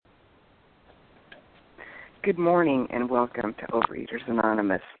Good morning and welcome to Overeaters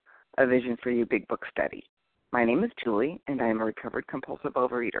Anonymous, a Vision for You Big Book study. My name is Julie and I am a recovered compulsive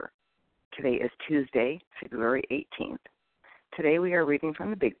overeater. Today is Tuesday, February 18th. Today we are reading from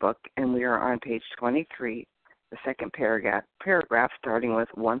the Big Book and we are on page 23, the second paragraph starting with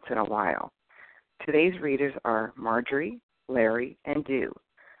Once in a While. Today's readers are Marjorie, Larry, and Dew.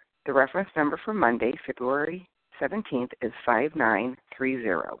 The reference number for Monday, February 17th is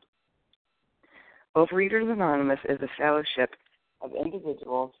 5930. Overeaters Anonymous is a fellowship of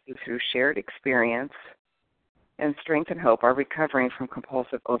individuals who, through shared experience and strength and hope, are recovering from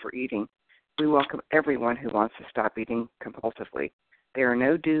compulsive overeating. We welcome everyone who wants to stop eating compulsively. There are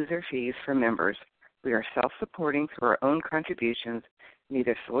no dues or fees for members. We are self-supporting through our own contributions,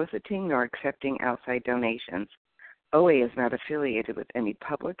 neither soliciting nor accepting outside donations. OA is not affiliated with any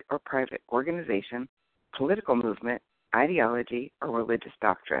public or private organization, political movement, ideology, or religious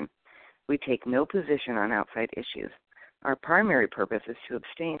doctrine. We take no position on outside issues. Our primary purpose is to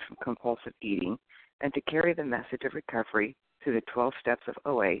abstain from compulsive eating and to carry the message of recovery through the 12 steps of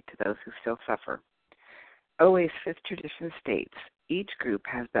OA to those who still suffer. OA's fifth tradition states, each group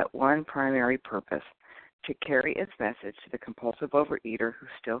has but one primary purpose, to carry its message to the compulsive overeater who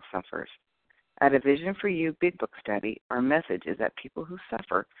still suffers. At a Vision for You Big Book study, our message is that people who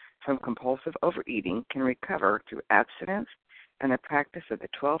suffer from compulsive overeating can recover through abstinence and the practice of the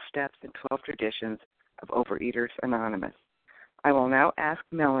 12 steps and 12 traditions of Overeaters Anonymous. I will now ask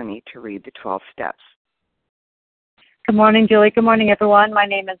Melanie to read the 12 steps. Good morning, Julie. Good morning, everyone. My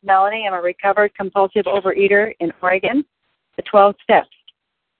name is Melanie. I'm a recovered compulsive overeater in Oregon. The 12 steps.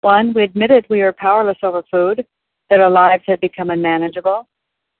 1, we admitted we were powerless over food, that our lives had become unmanageable.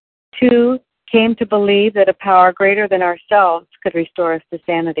 2, came to believe that a power greater than ourselves could restore us to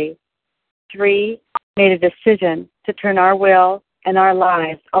sanity. 3, made a decision to turn our will and our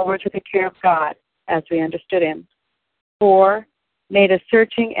lives over to the care of God as we understood Him. 4, made a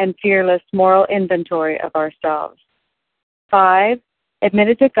searching and fearless moral inventory of ourselves. 5,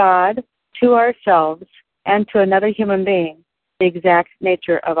 admitted to God, to ourselves, and to another human being the exact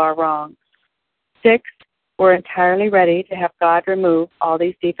nature of our wrongs. 6, we're entirely ready to have God remove all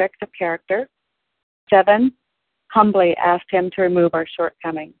these defects of character. 7, humbly asked Him to remove our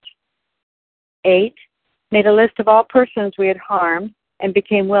shortcomings. 8, made a list of all persons we had harmed and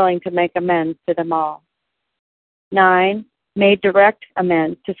became willing to make amends to them all. 9, made direct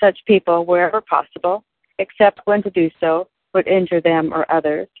amends to such people wherever possible, except when to do so would injure them or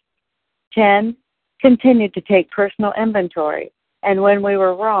others. 10, continued to take personal inventory, and when we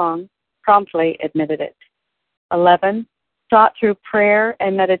were wrong, promptly admitted it. 11, sought through prayer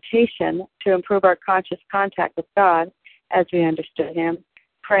and meditation to improve our conscious contact with God as we understood Him,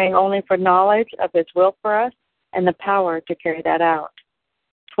 praying only for knowledge of His will for us and the power to carry that out.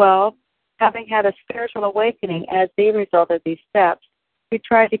 12, having had a spiritual awakening as the result of these steps, we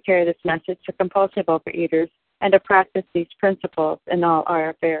tried to carry this message to compulsive overeaters and to practice these principles in all our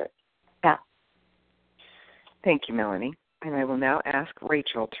affairs. Yeah. Thank you, Melanie. And I will now ask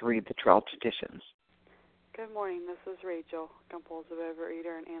Rachel to read the 12 traditions. Good morning. This is Rachel, compulsive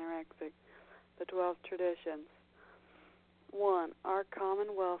overeater and anorexic. The 12 traditions. 1, our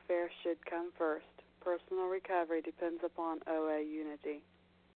common welfare should come first. Personal recovery depends upon OA unity.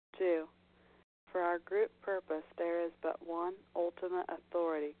 2, for our group purpose there is but one ultimate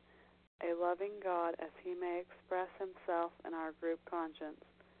authority, a loving God as He may express Himself in our group conscience.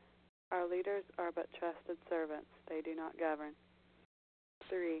 Our leaders are but trusted servants. They do not govern.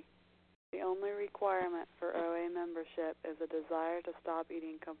 3, the only requirement for OA membership is a desire to stop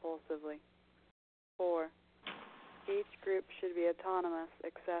eating compulsively. 4, each group should be autonomous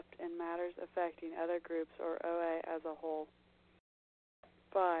except in matters affecting other groups or OA as a whole.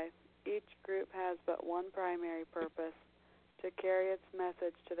 5, each group has but one primary purpose, to carry its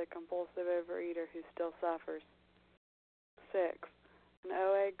message to the compulsive overeater who still suffers. 6, an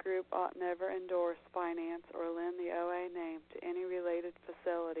OA group ought never endorse, finance, or lend the OA name to any related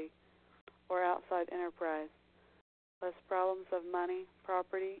facility or outside enterprise, lest problems of money,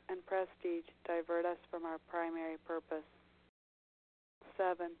 property, and prestige divert us from our primary purpose.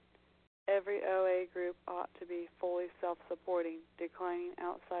 7, every OA group ought to be fully self-supporting, declining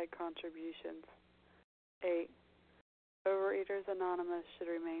outside contributions. 8, Overeaters Anonymous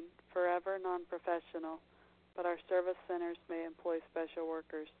should remain forever non-professional, but our service centers may employ special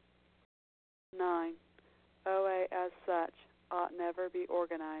workers. 9, OA as such ought never be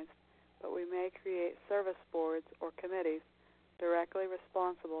organized, but we may create service boards or committees directly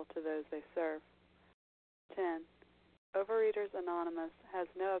responsible to those they serve. 10, Overeaters Anonymous has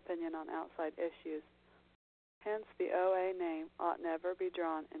no opinion on outside issues. Hence, the OA name ought never be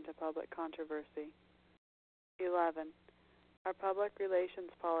drawn into public controversy. 11. Our public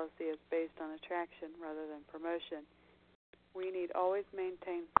relations policy is based on attraction rather than promotion. We need always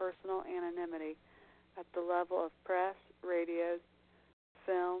maintain personal anonymity at the level of press, radios,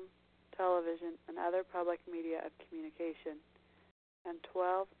 film, television, and other public media of communication. And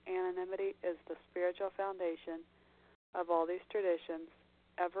 12, anonymity is the spiritual foundation of all these traditions,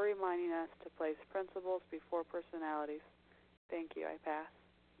 ever reminding us to place principles before personalities. Thank you. I pass.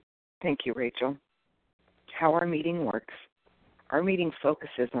 Thank you, Rachel. How our meeting works. Our meeting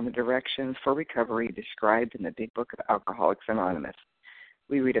focuses on the directions for recovery described in the Big Book of Alcoholics Anonymous.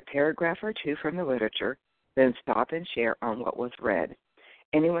 We read a paragraph or two from the literature, then stop and share on what was read.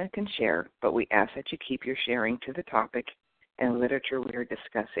 Anyone can share, but we ask that you keep your sharing to the topic and literature we are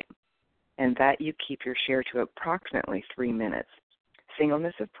discussing, and that you keep your share to approximately 3 minutes.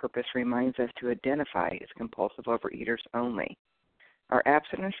 Singleness of purpose reminds us to identify as compulsive overeaters only. Our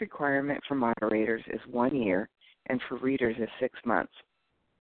abstinence requirement for moderators is 1 year, and for readers is 6 months.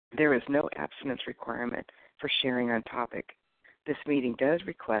 There is no abstinence requirement for sharing on topic. This meeting does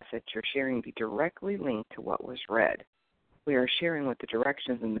request that your sharing be directly linked to what was read. We are sharing what the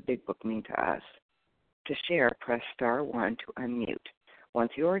directions in the Big Book mean to us. To share, press star 1 to unmute.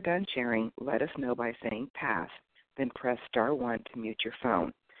 Once you are done sharing, let us know by saying pass, then press star 1 to mute your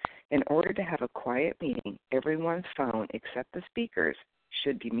phone. In order to have a quiet meeting, everyone's phone except the speaker's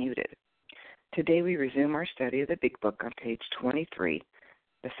should be muted. Today we resume our study of the Big Book on page 23,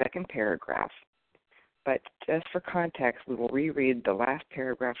 the second paragraph. But just for context, we will reread the last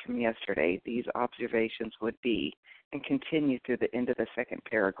paragraph from yesterday. These observations would be, and continue through the end of the second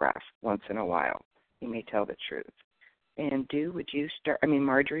paragraph once in a while. You may tell the truth. And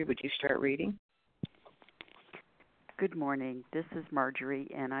Marjorie, would you start reading? Good morning. This is Marjorie,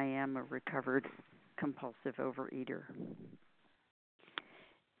 and I am a recovered compulsive overeater.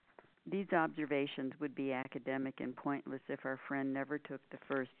 These observations would be academic and pointless if our friend never took the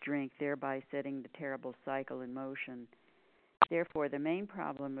first drink, thereby setting the terrible cycle in motion. Therefore, the main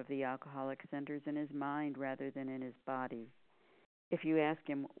problem of the alcoholic centers in his mind rather than in his body. If you ask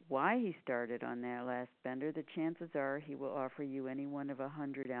him why he started on that last bender, the chances are he will offer you any one of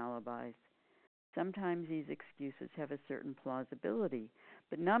 100 alibis. Sometimes these excuses have a certain plausibility,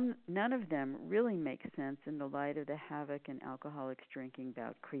 but none of them really make sense in the light of the havoc an alcoholic's drinking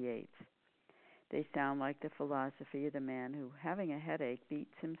bout creates. They sound like the philosophy of the man who, having a headache,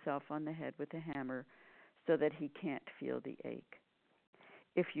 beats himself on the head with a hammer so that he can't feel the ache.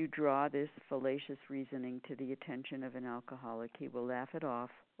 If you draw this fallacious reasoning to the attention of an alcoholic, he will laugh it off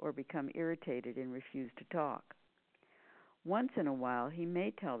or become irritated and refuse to talk. Once in a while, he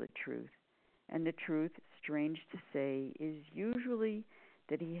may tell the truth, and the truth, strange to say, is usually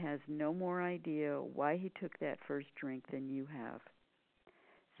that he has no more idea why he took that first drink than you have.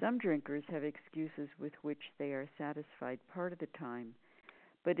 Some drinkers have excuses with which they are satisfied part of the time,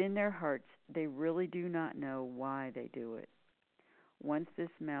 but in their hearts they really do not know why they do it. Once this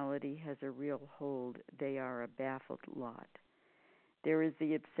malady has a real hold, they are a baffled lot. There is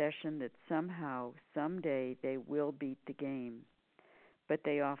the obsession that somehow, someday, they will beat the game, but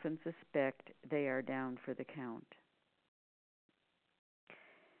they often suspect they are down for the count.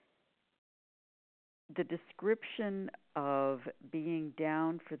 The description of being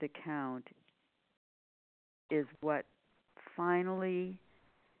down for the count is what finally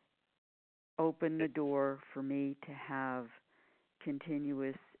opened the door for me to have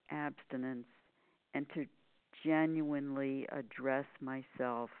continuous abstinence and to genuinely address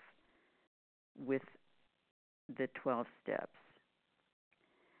myself with the 12 steps,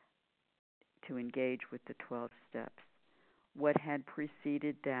 to engage with the 12 steps. What had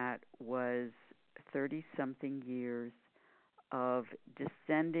preceded that was 30-something years of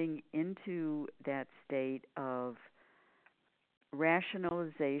descending into that state of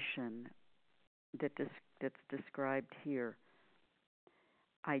rationalization that's described here.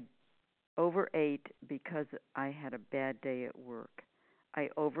 I overate because I had a bad day at work. I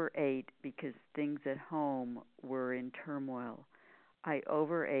overate because things at home were in turmoil. I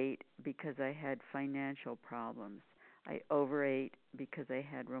overate because I had financial problems. I overate because I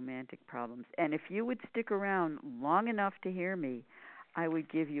had romantic problems. And if you would stick around long enough to hear me, I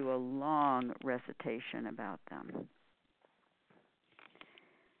would give you a long recitation about them.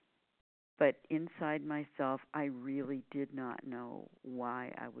 But inside myself, I really did not know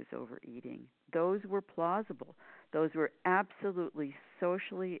why I was overeating. Those were plausible. Those were absolutely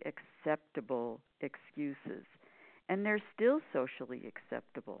socially acceptable excuses. And they're still socially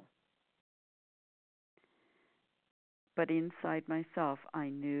acceptable. But inside myself, I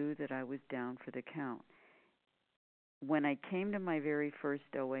knew that I was down for the count. When I came to my very first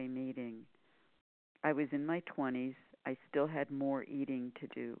OA meeting, I was in my 20s. I still had more eating to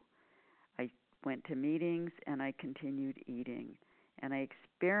do. I went to meetings and I continued eating, and I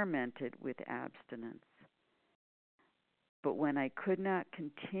experimented with abstinence. But when I could not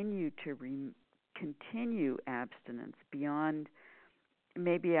continue to continue abstinence beyond,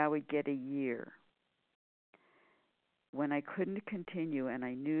 maybe I would get a year. When I couldn't continue and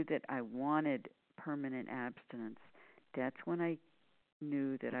I knew that I wanted permanent abstinence, that's when I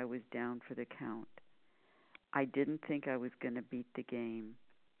knew that I was down for the count. I didn't think I was going to beat the game.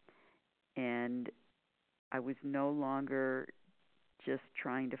 And I was no longer just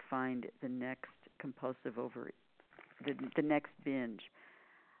trying to find the next compulsive the next binge.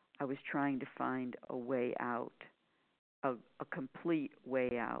 I was trying to find a way out, a complete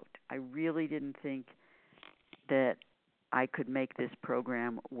way out. I really didn't think that I could make this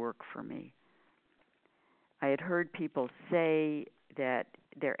program work for me. I had heard people say that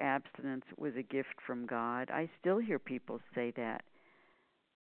their abstinence was a gift from God. I still hear people say that.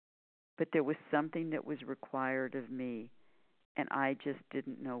 But there was something that was required of me, and I just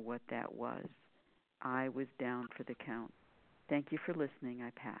didn't know what that was. I was down for the count. Thank you for listening.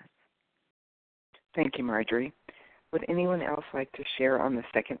 I pass. Thank you, Marjorie. Would anyone else like to share on the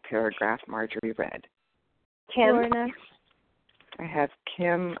second paragraph Marjorie read? Kim. Lorna. I have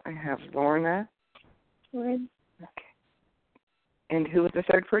Kim. I have Lorna. Lauren. Okay. And who was the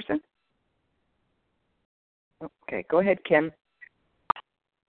third person? Okay, go ahead, Kim.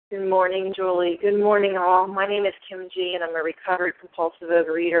 Good morning, Julie. Good morning, all. My name is Kim G., and I'm a recovered compulsive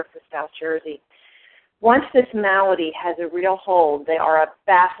overeater from South Jersey. Once this malady has a real hold, they are a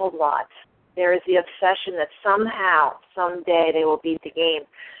baffled lot. There is the obsession that somehow, someday, they will beat the game.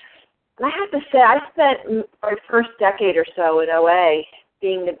 And I have to say, I spent my first decade or so in OA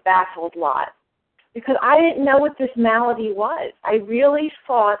being the baffled lot because I didn't know what this malady was. I really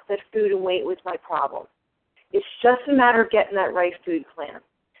thought that food and weight was my problem. It's just a matter of getting that right food plan.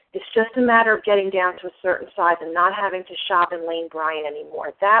 It's just a matter of getting down to a certain size and not having to shop in Lane Bryant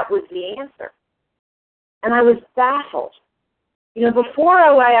anymore. That was the answer. And I was baffled. You know, before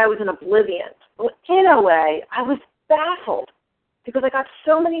OA, I was in oblivion. In OA, I was baffled because I got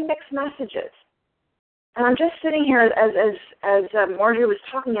so many mixed messages. And I'm just sitting here as Marjorie was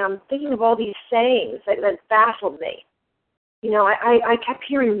talking, and I'm thinking of all these sayings that baffled me. You know, I kept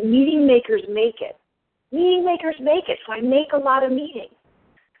hearing, meeting makers make it. Meeting makers make it, so I make a lot of meetings.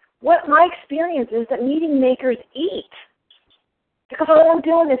 What my experience is that meeting makers eat because all I'm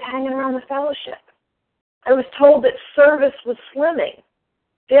doing is hanging around the fellowship. I was told that service was slimming.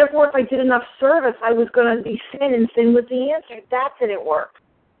 Therefore, if I did enough service, I was going to be thin, and thin was the answer. That didn't work.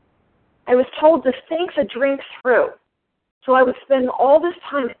 I was told to think the drink through. So I would spend all this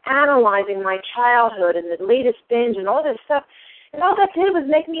time analyzing my childhood and the latest binge and all this stuff, and all that did was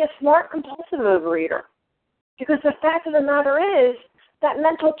make me a smart compulsive overeater. Because the fact of the matter is, that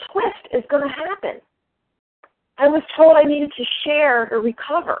mental twist is going to happen. I was told I needed to share or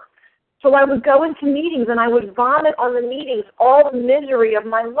recover. So I would go into meetings and I would vomit on the meetings all the misery of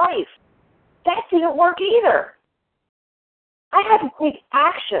my life. That didn't work either. I had to take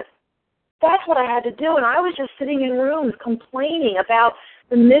action. That's what I had to do, and I was just sitting in rooms complaining about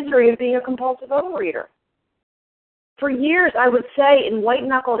the misery of being a compulsive overeater. For years, I would say in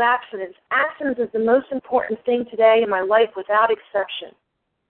white-knuckled abstinence, abstinence is the most important thing today in my life without exception.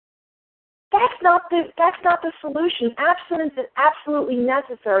 That's not the solution. Abstinence is absolutely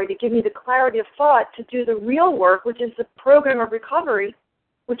necessary to give me the clarity of thought to do the real work, which is the program of recovery,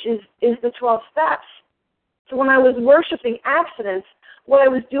 which is the 12 steps. So when I was worshiping abstinence, what I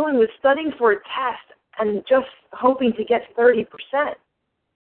was doing was studying for a test and just hoping to get 30%.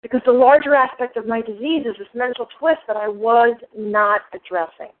 Because the larger aspect of my disease is this mental twist that I was not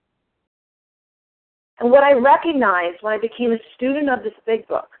addressing. And what I recognized when I became a student of this big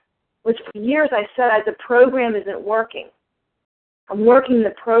book was for years I said the program isn't working. I'm working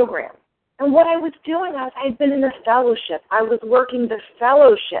the program. And what I was doing, I had been in the fellowship. I was working the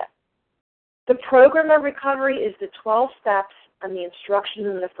fellowship. The program of recovery is the 12 steps and the instructions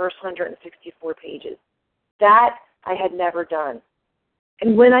in the first 164 pages. That I had never done.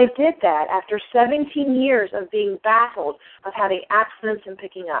 And when I did that, after 17 years of being baffled of having abstinence and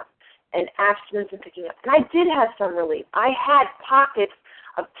picking up, and abstinence and picking up, and I did have some relief. I had pockets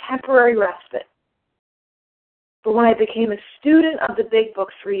of temporary respite. But when I became a student of the big book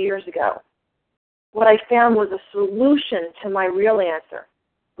 3 years ago, what I found was a solution to my real answer,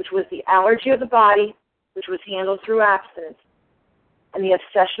 which was the allergy of the body, which was handled through abstinence, and the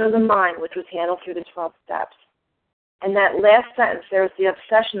obsession of the mind, which was handled through the 12 steps. And that last sentence, there was the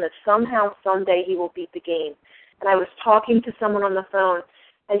obsession that somehow, someday, he will beat the game. And I was talking to someone on the phone,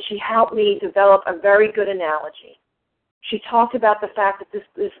 and she helped me develop a very good analogy. She talked about the fact that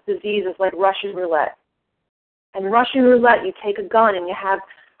this disease is like Russian roulette. And Russian roulette, you take a gun and you have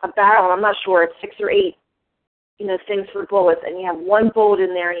a barrel, I'm not sure, it's 6 or 8, things for bullets, and you have one bullet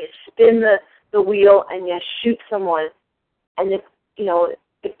in there, and you spin the wheel, and you shoot someone. And if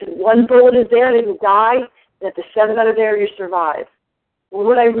the one bullet is there, then you die, and if the 7 out of there, you survive. Well,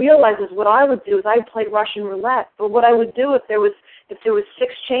 what I realized is what I would do is I'd play Russian roulette. But what I would do if there was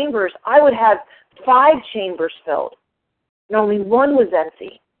 6 chambers, I would have 5 chambers filled, and only one was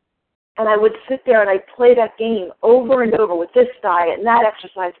empty. And I would sit there and I'd play that game over and over with this diet and that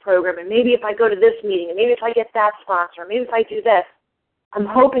exercise program, and maybe if I go to this meeting, and maybe if I get that sponsor, maybe if I do this, I'm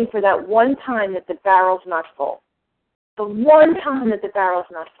hoping for that one time that the barrel's not full. The one time that the barrel's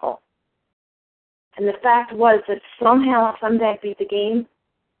not full. And the fact was that somehow, someday I beat the game.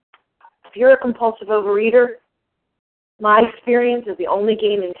 If you're a compulsive overeater, my experience is the only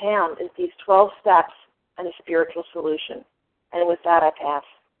game in town is these 12 steps and a spiritual solution. And with that, I pass.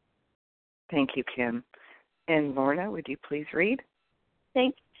 Thank you, Kim. And Lorna, would you please read?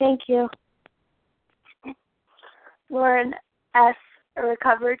 Thank you. Lauren S., a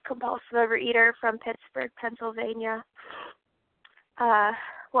recovered compulsive overeater from Pittsburgh, Pennsylvania.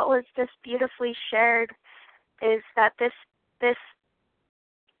 What was just beautifully shared is that this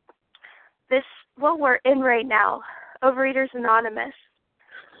what we're in right now, Overeaters Anonymous,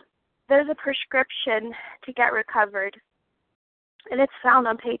 there's a prescription to get recovered. And it's found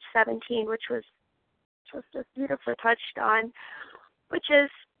on page 17, which was just beautifully touched on, which is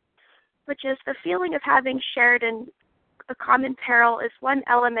the feeling of having shared in a common peril is one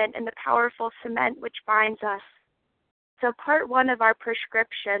element in the powerful cement which binds us. So part 1 of our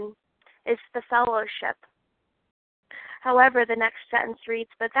prescription is the fellowship. However, the next sentence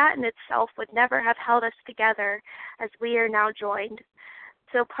reads, but that in itself would never have held us together as we are now joined.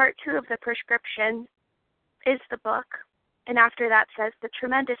 So part 2 of the prescription is the book. And after that says, the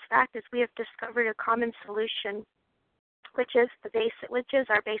tremendous fact is we have discovered a common solution, which is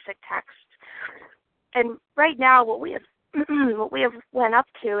our basic text. And right now, what we have went up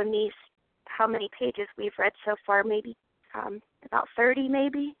to in these, how many pages we've read so far, maybe about 30,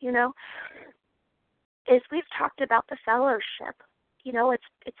 maybe, is we've talked about the fellowship.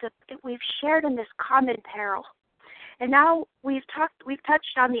 We've shared in this common peril, and now we've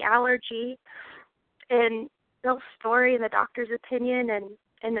touched on the allergy and Bill's story and the doctor's opinion,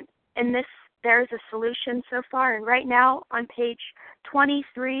 and in this there's a solution so far. And right now on page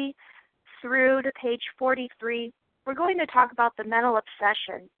 23 through to page 43, we're going to talk about the mental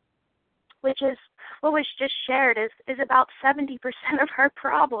obsession, which is what was just shared is about 70% of our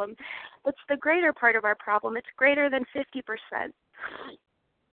problem. It's the greater part of our problem. It's greater than 50%.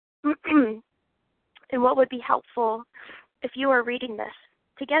 And what would be helpful if you are reading this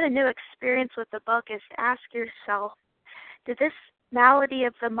to get a new experience with the book is to ask yourself, did this malady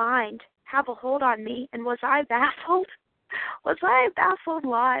of the mind have a hold on me, and was I baffled? Was I a baffled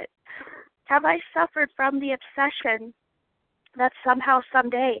lot? Have I suffered from the obsession that somehow,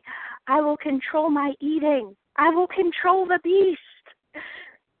 someday, I will control my eating? I will control the beast.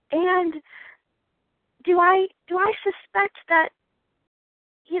 And do I suspect that,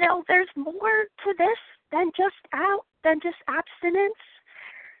 there's more to this than just abstinence?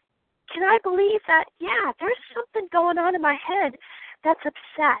 Can I believe that, there's something going on in my head that's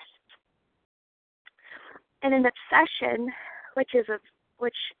obsessed? And an obsession,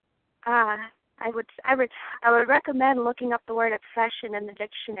 I would recommend looking up the word obsession in the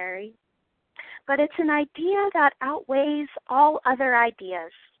dictionary. But it's an idea that outweighs all other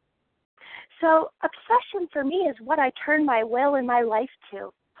ideas. So obsession for me is what I turn my will and my life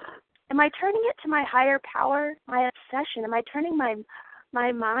to. Am I turning it to my higher power, my obsession? Am I turning my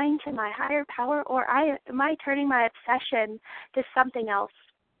mind to my higher power, or am I turning my obsession to something else?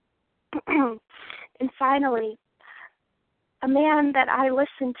 And finally, a man that I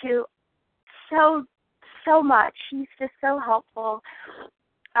listen to so much, he's just so helpful.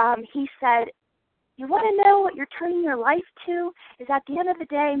 He said, you want to know what you're turning your life to? Is at the end of the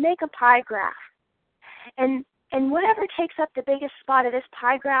day, make a pie graph. And whatever takes up the biggest spot of this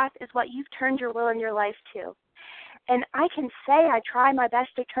pie graph is what you've turned your will and your life to. And I can say I try my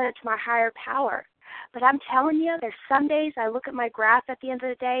best to turn it to my higher power. But I'm telling you, there's some days I look at my graph at the end of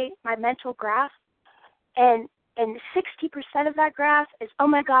the day, my mental graph, and 60% of that graph is, oh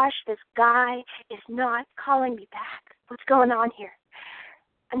my gosh, this guy is not calling me back. What's going on here?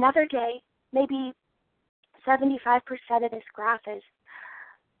 Another day, maybe 75% of this graph is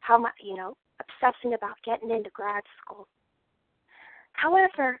how much, obsessing about getting into grad school.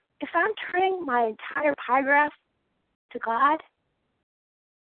 However, if I'm turning my entire pie graph to God,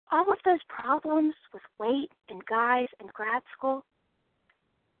 all of those problems with weight and guys and grad school,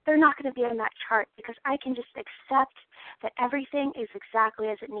 they're not going to be on that chart because I can just accept that everything is exactly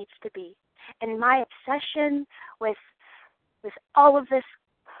as it needs to be. And my obsession with all of this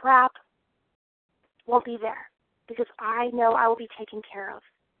crap won't be there because I know I will be taken care of.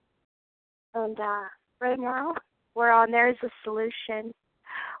 And right now, we're on There's a Solution.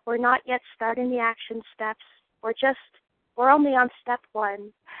 We're not yet starting the action steps. We're only on step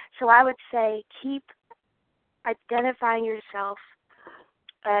 1. So I would say keep identifying yourself,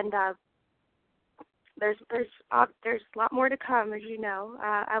 and there's a lot more to come, as you know.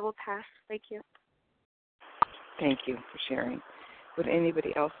 I will pass. Thank you. Thank you for sharing. Would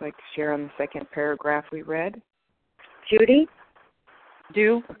anybody else like to share on the second paragraph we read? Judy?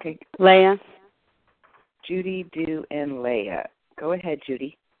 Do. Okay. Leah? Judy, Do, and Leah. Go ahead,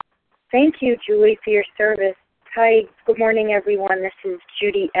 Judy. Thank you, Julie, for your service. Hi, good morning, everyone. This is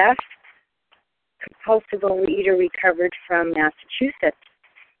Judy F., compulsive overeater recovered from Massachusetts.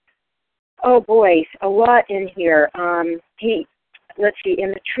 Oh, boy, a lot in here. Let's see,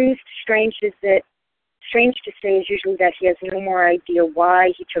 and the truth, strange to say, is usually that he has no more idea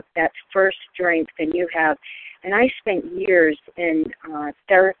why he took that first drink than you have. And I spent years in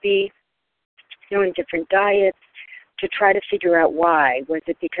therapy, doing different diets, to try to figure out why. Was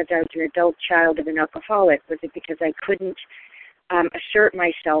it because I was an adult child of an alcoholic? Was it because I couldn't assert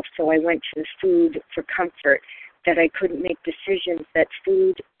myself, so I went to the food for comfort, that I couldn't make decisions, that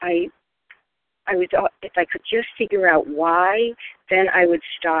food, if I could just figure out why, then I would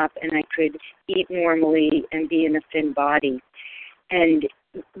stop and I could eat normally and be in a thin body. And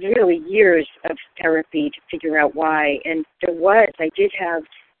really years of therapy to figure out why. And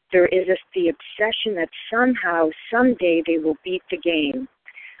there is the obsession that somehow, someday, they will beat the game.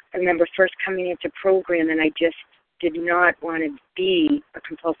 I remember first coming into program, and I just did not want to be a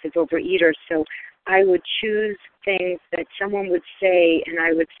compulsive overeater, so I would choose things that someone would say, and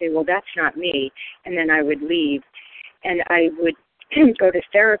I would say, well, that's not me, and then I would leave. And I would go to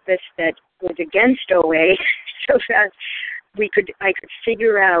therapists that was against OA so that I could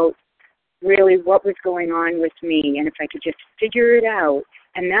figure out really what was going on with me, and if I could just figure it out.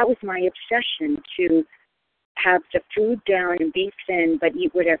 And that was my obsession, to have the food down and be thin, but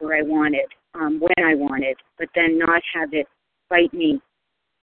eat whatever I wanted, when I wanted, but then not have it bite me.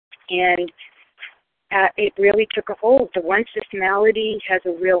 And it really took a hold. Once this malady has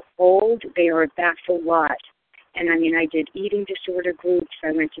a real hold, they are a baffled lot. And I mean, I did eating disorder groups.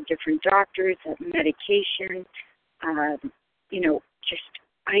 I went to different doctors, medication. I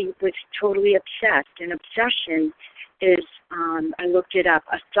was totally obsessed. And obsession is, I looked it up,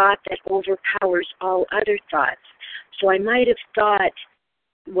 a thought that overpowers all other thoughts. So I might have thought,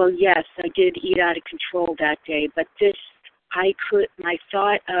 well, yes, I did eat out of control that day, but my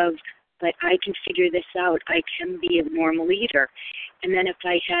thought of, but I can figure this out, I can be a normal eater. And then if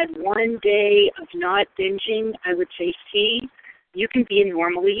I had one day of not binging, I would say, see, you can be a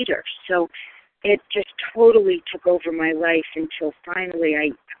normal eater. So it just totally took over my life until finally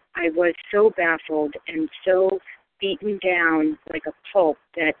I was so baffled and so beaten down like a pulp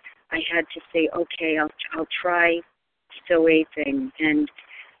that I had to say, okay, I'll try this OA thing. And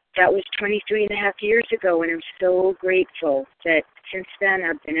that was 23 and a half years ago, and I'm so grateful that since then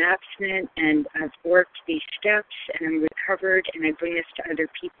I've been abstinent and I've worked these steps and I'm recovered and I bring this to other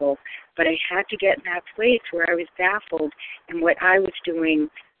people. But I had to get in that place where I was baffled, and what I was doing,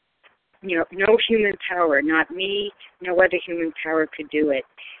 no human power, not me, no other human power could do it.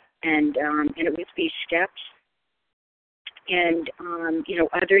 And it was these steps and,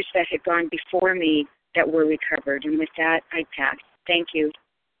 others that had gone before me that were recovered. And with that, I pass. Thank you.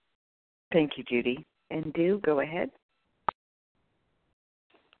 Thank you, Judy. And Do, go ahead.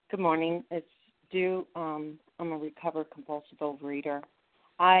 Good morning. It's Do. I'm a recovered compulsive overeater.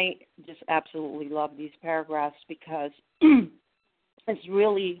 I just absolutely love these paragraphs because it's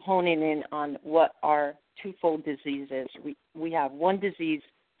really honing in on what our twofold disease is. We have one disease,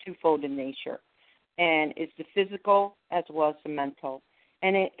 twofold in nature, and it's the physical as well as the mental.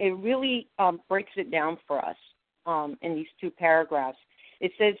 And it really breaks it down for us in these two paragraphs.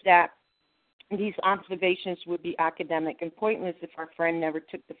 It says that these observations would be academic and pointless if our friend never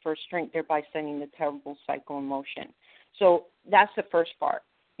took the first drink, thereby sending the terrible cycle in motion. So that's the first part,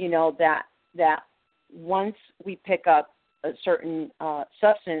 that once we pick up a certain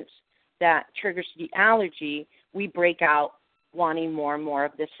substance that triggers the allergy, we break out wanting more and more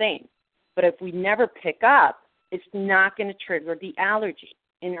of the same. But if we never pick up, it's not going to trigger the allergy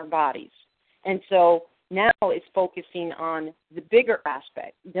in our bodies. And so now it's focusing on the bigger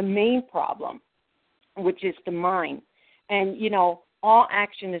aspect, the main problem, which is the mind. And, all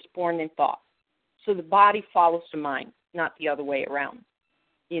action is born in thought. So the body follows the mind, not the other way around.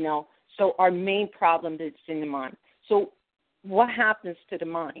 So our main problem is in the mind. So what happens to the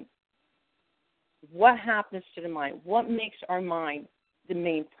mind? What happens to the mind? What makes our mind the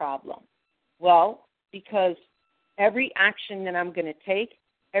main problem? Well, because every action that I'm going to take,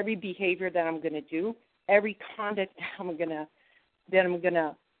 every behavior that I'm going to do, every conduct that I'm going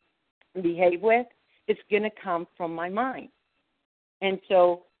to behave with, it's going to come from my mind. And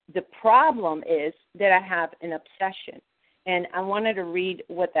so the problem is that I have an obsession. And I wanted to read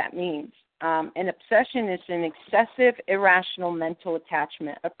what that means. An obsession is an excessive, irrational mental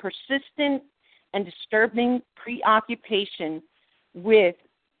attachment, a persistent and disturbing preoccupation with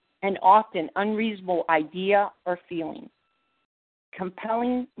an often unreasonable idea or feeling.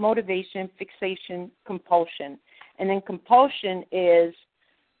 Compelling motivation, fixation, compulsion. And then compulsion is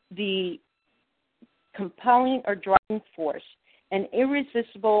the compelling or driving force, an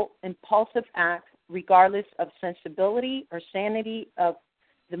irresistible, impulsive act regardless of sensibility or sanity of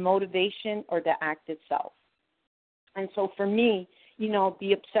the motivation or the act itself. And so for me,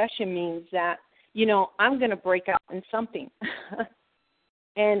 the obsession means that, I'm going to break out in something.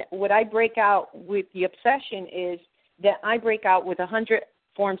 And what I break out with the obsession is that I break out with 100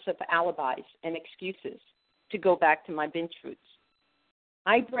 forms of alibis and excuses to go back to my binge foods.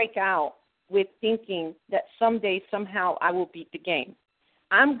 I break out with thinking that someday, somehow, I will beat the game.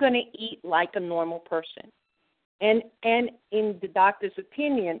 I'm going to eat like a normal person. And in the doctor's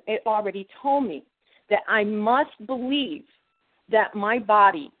opinion, it already told me that I must believe that my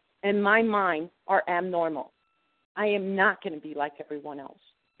body and my mind are abnormal. I am not going to be like everyone else.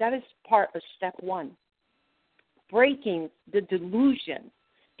 That is part of step one. Breaking the delusion,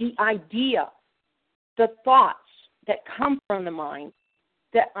 the idea, the thoughts that come from the mind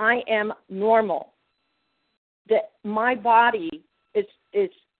that I am normal, that my body is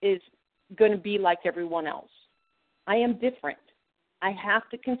going to be like everyone else. I am different. I have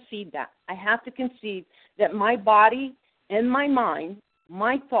to concede that. I have to concede that my body and my mind,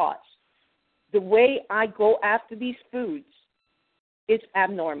 my thoughts, the way I go after these foods is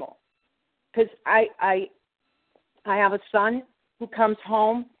abnormal. Because I have a son who comes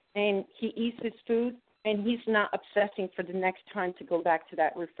home and he eats his food and he's not obsessing for the next time to go back to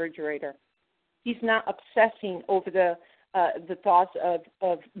that refrigerator. He's not obsessing over the thoughts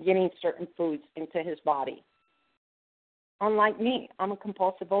of getting certain foods into his body. Unlike me, I'm a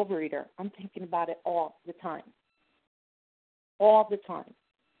compulsive overeater. I'm thinking about it all the time. All the time.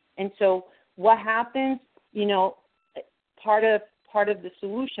 And so what happens, part of the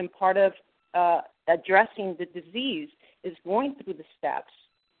solution, part of addressing the disease is going through the steps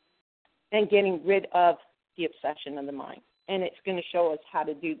and getting rid of the obsession of the mind. And it's going to show us how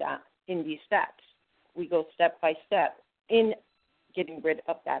to do that in these steps. We go step by step in getting rid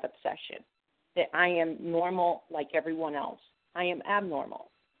of that obsession, that I am normal like everyone else. I am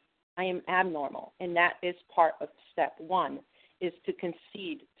abnormal. I am abnormal. And that is part of step one, is to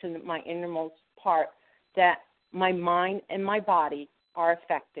concede to my innermost part that my mind and my body are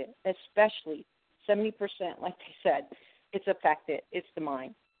affected, especially 70%, like they said, it's affected. It's the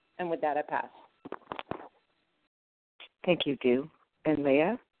mind. And with that, I pass. Thank you, Dew. And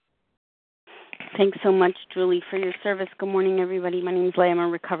Leah? Thanks so much, Julie, for your service. Good morning, everybody. My name is Leah. I'm a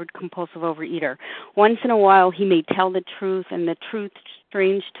recovered compulsive overeater. Once in a while, he may tell the truth, and the truth,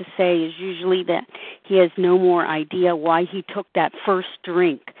 strange to say, is usually that he has no more idea why he took that first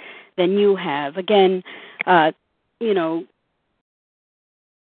drink than you have. Again,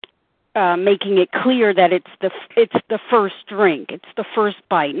 making it clear that it's the first drink, it's the first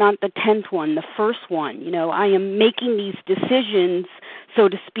bite, not the 10th one, the first one. I am making these decisions, so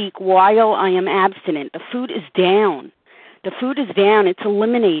to speak, while I am abstinent. The food is down. It's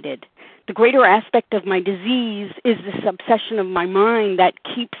eliminated. The greater aspect of my disease is this obsession of my mind that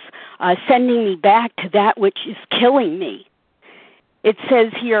keeps sending me back to that which is killing me. It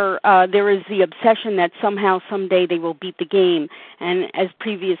says here there is the obsession that somehow, someday they will beat the game. And as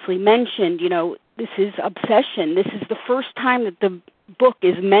previously mentioned, this is obsession. This is the first time that the book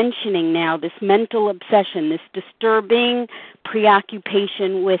is mentioning now this mental obsession, this disturbing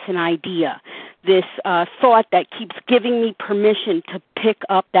preoccupation with an idea, this thought that keeps giving me permission to pick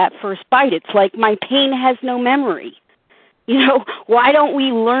up that first bite. It's like my pain has no memory. Why don't we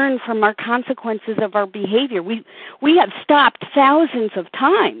learn from our consequences of our behavior? We have stopped thousands of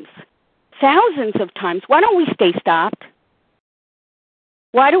times. Why don't we stay stopped?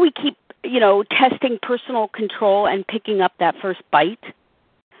 Why do we keep, testing personal control and picking up that first bite?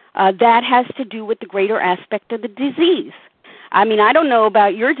 That has to do with the greater aspect of the disease. I mean, I don't know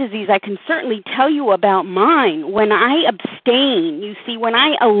about your disease. I can certainly tell you about mine. When I abstain, you see, when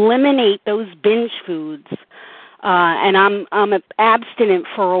I eliminate those binge foods, and I'm abstinent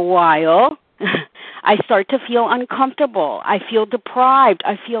for a while, I start to feel uncomfortable. I feel deprived.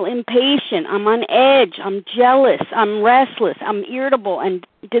 I feel impatient. I'm on edge. I'm jealous. I'm restless. I'm irritable and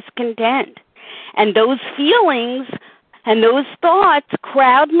discontent. And those feelings and those thoughts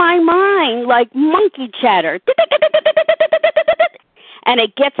crowd my mind like monkey chatter. And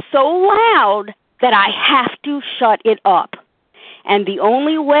it gets so loud that I have to shut it up. And the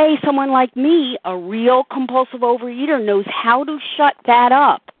only way someone like me, a real compulsive overeater, knows how to shut that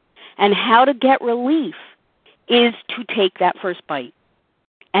up and how to get relief is to take that first bite.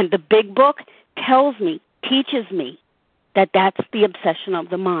 And the big book tells me, teaches me, that that's the obsession of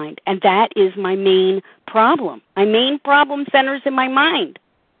the mind. And that is my main problem. My main problem centers in my mind.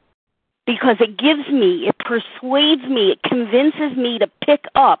 Because it gives me, it persuades me, it convinces me to pick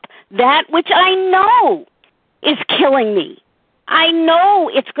up that which I know is killing me. I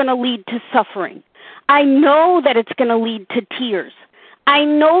know it's going to lead to suffering. I know that it's going to lead to tears. I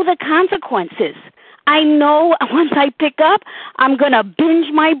know the consequences. I know once I pick up, I'm going to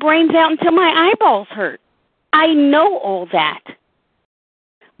binge my brains out until my eyeballs hurt. I know all that.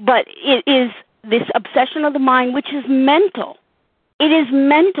 But it is this obsession of the mind, which is mental. It is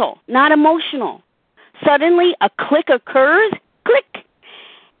mental, not emotional. Suddenly, a click occurs, click,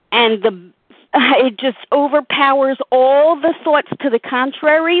 and it just overpowers all the thoughts to the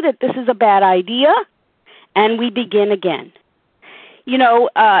contrary that this is a bad idea, and we begin again.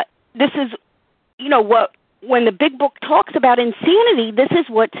 This is, what when the big book talks about insanity, this is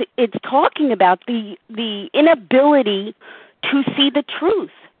what it's talking about, the inability to see the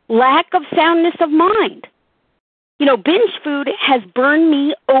truth, lack of soundness of mind. Binge food has burned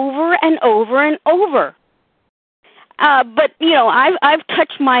me over and over and over. But I've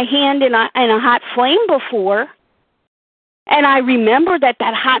touched my hand in a hot flame before, and I remember that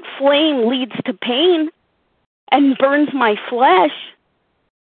hot flame leads to pain and burns my flesh.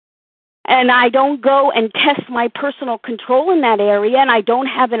 And I don't go and test my personal control in that area, and I don't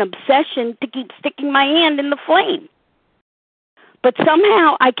have an obsession to keep sticking my hand in the flame. But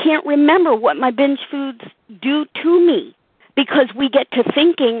somehow I can't remember what my binge foods do to me because we get to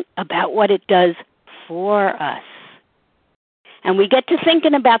thinking about what it does for us. And we get to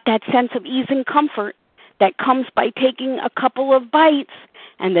thinking about that sense of ease and comfort that comes by taking a couple of bites.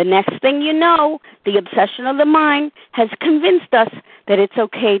 And the next thing you know, the obsession of the mind has convinced us that it's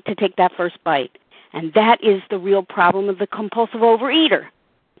okay to take that first bite. And that is the real problem of the compulsive overeater.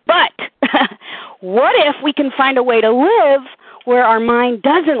 But what if we can find a way to live where our mind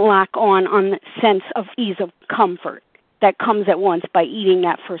doesn't lock on the sense of ease of comfort that comes at once by eating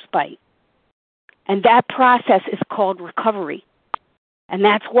that first bite? And that process is called recovery. And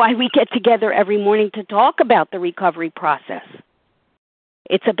that's why we get together every morning to talk about the recovery process.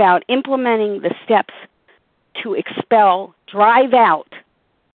 It's about implementing the steps to expel, drive out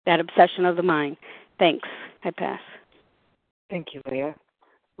that obsession of the mind. Thanks. I pass. Thank you, Leah.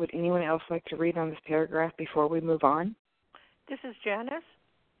 Would anyone else like to read on this paragraph before we move on? This is Janice.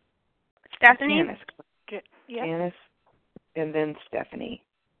 Stephanie? Janice, and then Stephanie.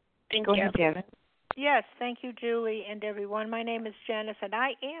 Go ahead, Janice. Yes, thank you, Julie, and everyone. My name is Janice, and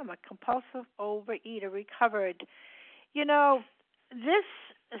I am a compulsive overeater, recovered. This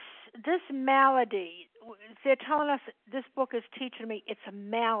malady, they're telling us, this book is teaching me it's a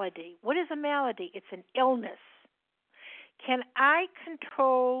malady. What is a malady? It's an illness. Can I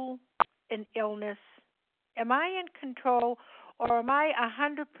control an illness? Am I in control, or am I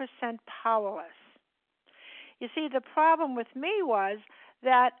 100% powerless? You see, the problem with me was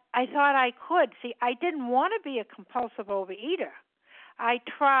that I thought I could. See, I didn't want to be a compulsive overeater. I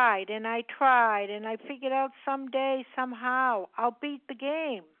tried, and I figured out someday, somehow, I'll beat the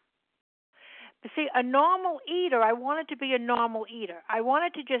game. But see, a normal eater, I wanted to be a normal eater. I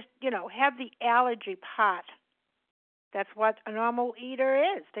wanted to just, have the allergy part. That's what a normal eater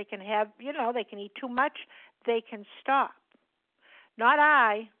is. They can have, they can eat too much, they can stop. Not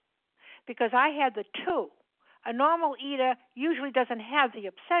I, because I had the two. A normal eater usually doesn't have the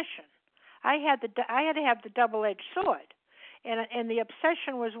obsession. I had to have the double-edged sword. And the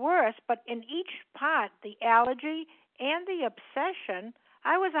obsession was worse, but in each part, the allergy and the obsession,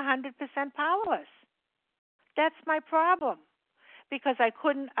 I was 100% powerless. That's my problem. Because I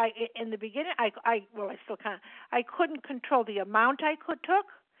couldn't, in the beginning, I still can't. I couldn't control the amount I took,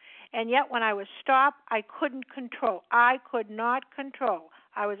 and yet when I was stopped, I couldn't control. I could not control.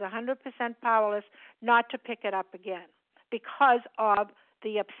 I was 100% powerless not to pick it up again because of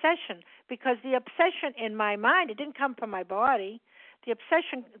the obsession, because the obsession in my mind, it didn't come from my body. The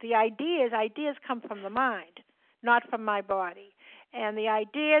obsession, the ideas come from the mind, not from my body. And the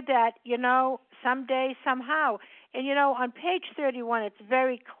idea that, someday, somehow, and on page 31, it's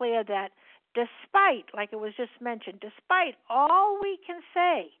very clear that despite, like it was just mentioned, despite all we can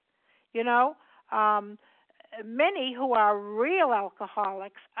say, many who are real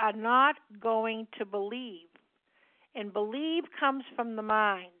alcoholics are not going to believe. And believe comes from the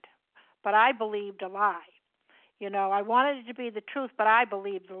mind. But I believed a lie. I wanted it to be the truth, but I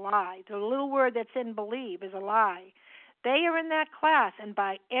believed the lie. The little word that's in believe is a lie. They are in that class, and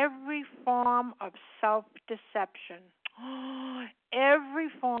by every form of self-deception, every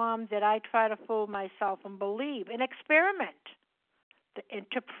form that I try to fool myself and believe, and experiment, and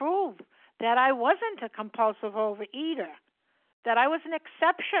to prove that I wasn't a compulsive overeater, that I was an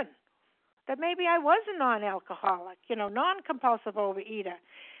exception, that maybe I was a non-alcoholic, non-compulsive overeater.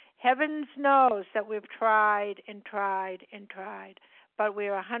 Heavens knows that we've tried and tried and tried, but we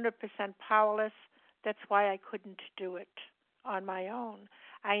are 100% powerless. That's why I couldn't do it on my own.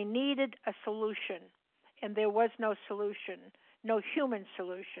 I needed a solution, and there was no solution, no human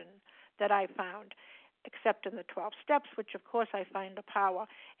solution that I found, except in the 12 steps, which, of course, I find the power.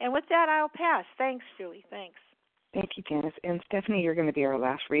 And with that, I'll pass. Thanks, Julie. Thanks. Thank you, Janice. And Stephanie, you're going to be our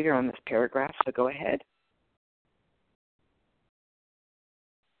last reader on this paragraph, so go ahead.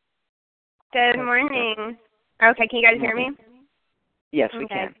 Good morning. Okay, can you guys hear me? Yes, we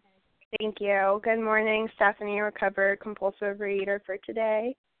can. Thank you. Good morning, Stephanie, recovered compulsive overeater for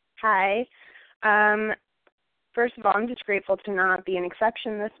today. Hi. First of all, I'm just grateful to not be an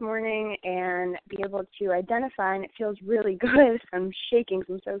exception this morning and be able to identify, and it feels really good. I'm shaking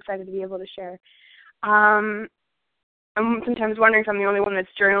because I'm so excited to be able to share. I'm sometimes wondering if I'm the only one that's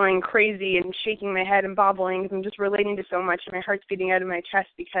journaling crazy and shaking my head and bobbling because I'm just relating to so much and my heart's beating out of my chest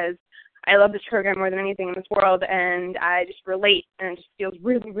because I love this program more than anything in this world, and I just relate, and it just feels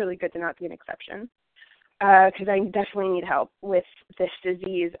really, really good to not be an exception because I definitely need help with this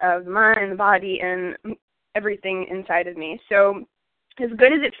disease of the mind, the body, and everything inside of me. So as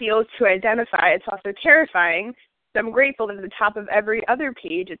good as it feels to identify, it's also terrifying. So I'm grateful that at the top of every other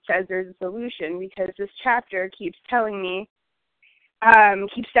page it says there's a solution because this chapter keeps telling me,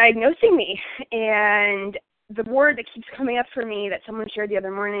 keeps diagnosing me, and the word that keeps coming up for me that someone shared the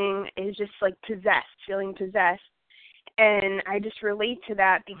other morning is just like possessed, feeling possessed. And I just relate to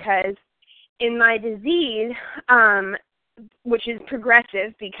that because in my disease, which is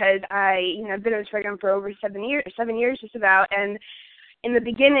progressive because I've been in this program for over 7 years just about, and in the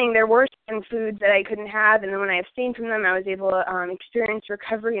beginning there were certain foods that I couldn't have, and then when I abstained from them I was able to experience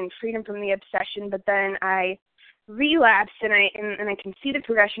recovery and freedom from the obsession, but then I relapsed, and I can see the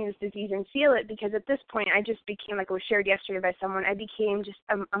progression of this disease and feel it because at this point I just became, like it was shared yesterday by someone, I became just,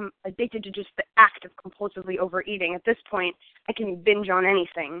 I'm addicted to just the act of compulsively overeating. At this point, I can binge on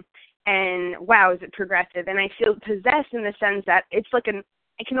anything, and wow, is it progressive. And I feel possessed in the sense that it's like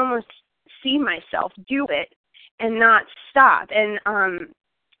I can almost see myself do it and not stop. And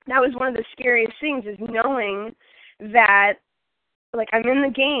that was one of the scariest things, is knowing that, like, I'm in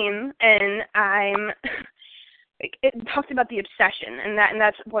the game and I'm... It talks about the obsession, and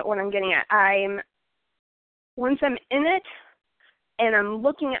that's what I'm getting at. Once I'm in it, and I'm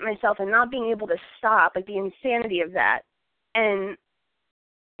looking at myself and not being able to stop, like the insanity of that, and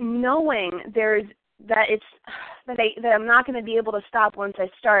knowing that I'm not going to be able to stop once I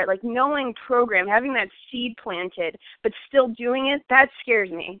start, like knowing program, having that seed planted, but still doing it, that scares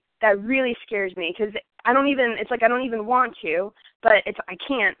me. That really scares me because I don't even want to, but I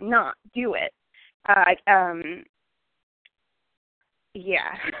can't not do it.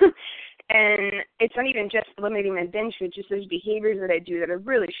 Yeah. And it's not even just limiting my binge food, just those behaviors that I do that are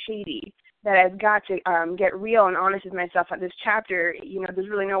really shady, that I've got to get real and honest with myself at this chapter. There's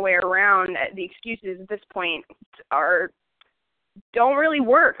really no way around. The excuses at this point don't really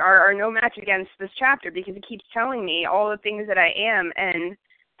work, are no match against this chapter because it keeps telling me all the things that I am and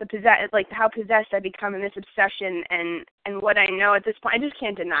how possessed I become in this obsession and what I know at this point. I just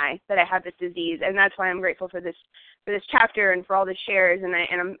can't deny that I have this disease, and that's why I'm grateful for this chapter and for all the shares, and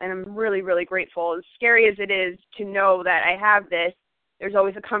I'm really, really grateful. As scary as it is to know that I have this, there's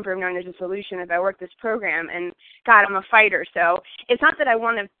always a comfort of knowing there's a solution if I work this program. And God, I'm a fighter, so it's not that I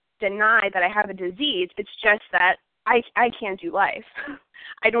want to deny that I have a disease. It's just that I can't do life.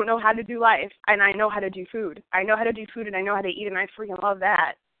 I don't know how to do life, and I know how to do food. I know how to do food, and I know how to eat, and I freaking love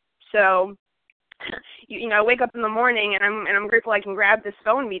that. So, I wake up in the morning and I'm grateful I can grab this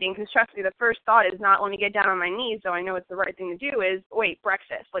phone meeting because trust me, the first thought is not let me get down on my knees so I know it's the right thing to do is, wait,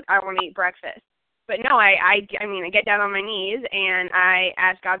 breakfast. Like, I want to eat breakfast. But no, I mean, I get down on my knees and I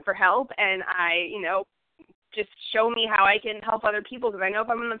ask God for help, and I, just show me how I can help other people, because I know if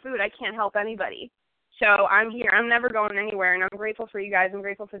I'm in the food, I can't help anybody. So I'm here. I'm never going anywhere, and I'm grateful for you guys. I'm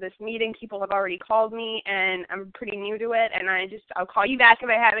grateful for this meeting. People have already called me, and I'm pretty new to it, and I'll call you back if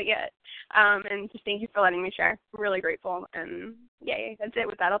I haven't yet. And just thank you for letting me share. I'm really grateful, and yay, that's it.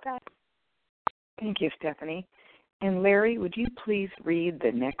 With that, I'll pass. Thank you, Stephanie. And Larry, would you please read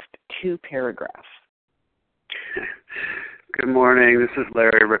the next 2 paragraphs? Good morning. This is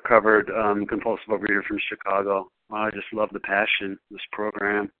Larry, recovered compulsive overeater from Chicago. I just love the passion of this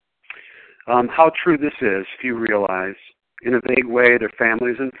program. How true this is, few realize. In a vague way, their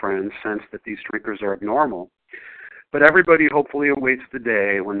families and friends sense that these drinkers are abnormal. But everybody hopefully awaits the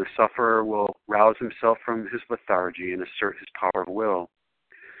day when the sufferer will rouse himself from his lethargy and assert his power of will.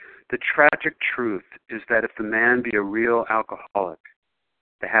 The tragic truth is that if the man be a real alcoholic,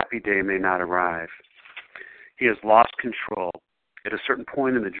 the happy day may not arrive. He has lost control. At a certain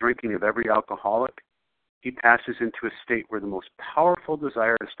point in the drinking of every alcoholic, he passes into a state where the most powerful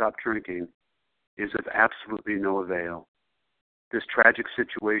desire to stop drinking is of absolutely no avail. This tragic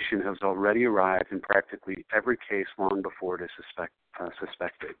situation has already arrived in practically every case long before it is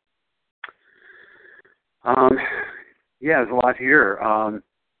suspected. There's a lot here.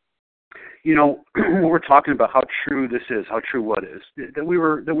 We're talking about how true this is, how true what is, that we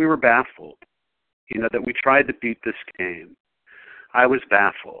were baffled, that we tried to beat this game. I was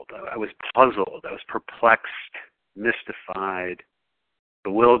baffled. I was puzzled. I was perplexed, mystified,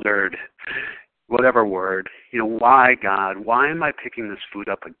 bewildered, whatever word. Why, God? Why am I picking this food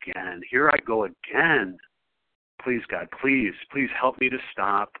up again? Here I go again. Please, God, please help me to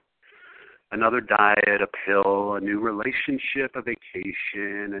stop. Another diet, a pill, a new relationship, a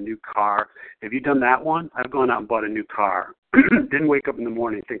vacation, a new car. Have you done that one? I've gone out and bought a new car. Didn't wake up in the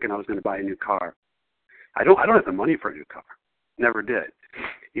morning thinking I was going to buy a new car. I don't have the money for a new car. Never did.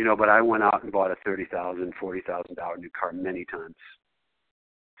 But I went out and bought a $30,000, $40,000 new car many times.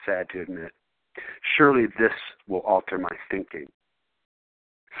 Sad to admit. Surely this will alter my thinking.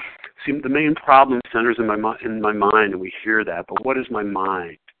 See, the main problem centers in my mind, and we hear that. But what is my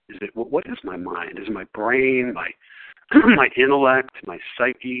mind? What is my mind? Is it my brain, my intellect, my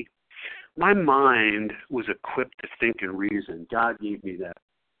psyche? My mind was equipped to think and reason. God gave me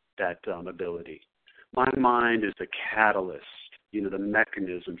that ability. My mind is the catalyst, the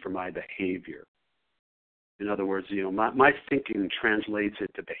mechanism for my behavior. In other words, my thinking translates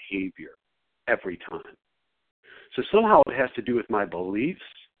into behavior every time. So somehow it has to do with my beliefs.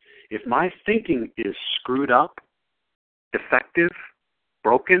 If my thinking is screwed up, defective,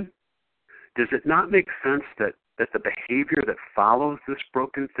 broken, does it not make sense that the behavior that follows this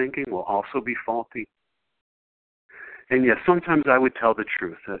broken thinking will also be faulty? And yes, sometimes I would tell the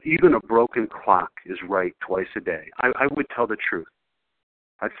truth. Even a broken clock is right twice a day. I would tell the truth.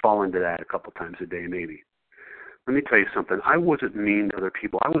 I'd fall into that a couple times a day, maybe. Let me tell you something. I wasn't mean to other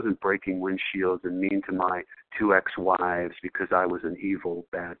people. I wasn't breaking windshields and mean to my 2 ex-wives because I was an evil,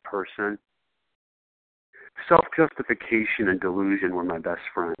 bad person. Self-justification and delusion were my best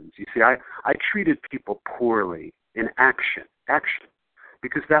friends. You see, I treated people poorly in action,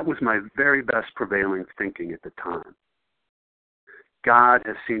 because that was my very best prevailing thinking at the time. God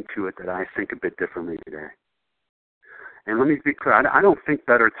has seen to it that I think a bit differently today. And let me be clear, I don't think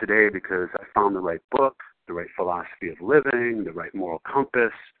better today because I found the right book, the right philosophy of living, the right moral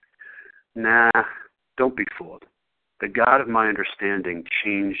compass. Nah, don't be fooled. The God of my understanding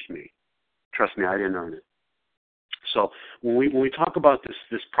changed me. Trust me, I didn't earn it. So when we talk about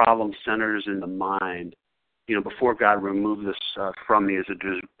this problem centers in the mind, before God removed this from me as a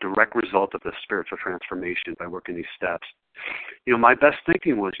direct result of the spiritual transformation by working these steps, my best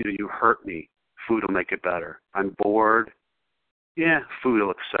thinking was, you hurt me, food will make it better. I'm bored. Yeah, food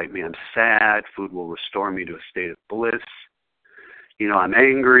will excite me. I'm sad. Food will restore me to a state of bliss. I'm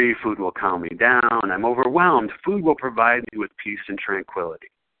angry. Food will calm me down. I'm overwhelmed. Food will provide me with peace and tranquility.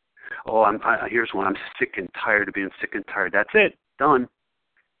 Oh, here's one. I'm sick and tired of being sick and tired. That's it. Done.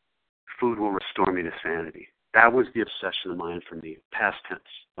 Food will restore me to sanity. That was the obsession of mine for me. Past tense.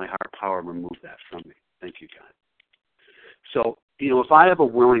 My higher power removed that from me. Thank you, God. So, if I have a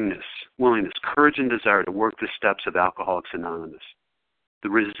willingness, courage, and desire to work the steps of Alcoholics Anonymous, the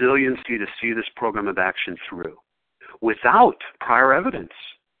resiliency to see this program of action through, without prior evidence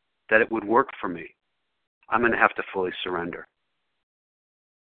that it would work for me, I'm going to have to fully surrender.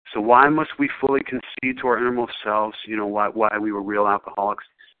 So why must we fully concede to our innermost selves, why we were real alcoholics?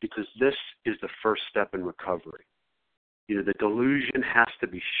 Because this is the first step in recovery. The delusion has to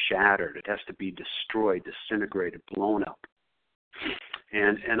be shattered. It has to be destroyed, disintegrated, blown up.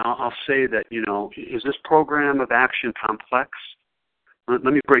 And I'll say that, is this program of action complex? Let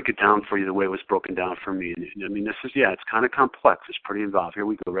me break it down for you the way it was broken down for me. I mean, it's kind of complex. It's pretty involved. Here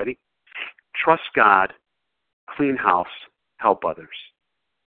we go. Ready? Trust God, clean house, help others.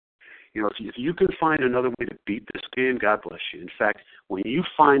 If you can find another way to beat this game, God bless you. In fact, when you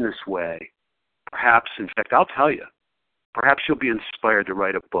find this way, I'll tell you, perhaps you'll be inspired to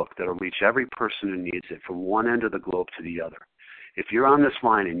write a book that will reach every person who needs it from one end of the globe to the other. If you're on this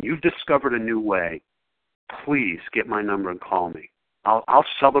line and you've discovered a new way, please get my number and call me. I'll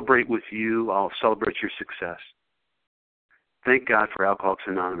celebrate with you. I'll celebrate your success. Thank God for Alcoholics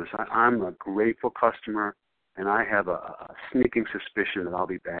Anonymous. I'm a grateful customer, and I have a sneaking suspicion that I'll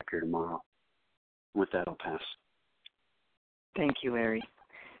be back here tomorrow. With that, I'll pass. Thank you, Larry.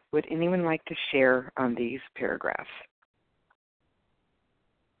 Would anyone like to share on these paragraphs?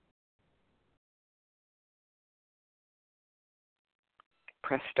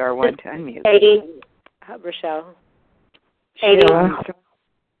 Press star 1 to unmute. Katie. Rochelle. Katie.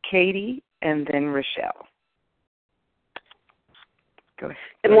 Katie and then Rochelle. Go ahead.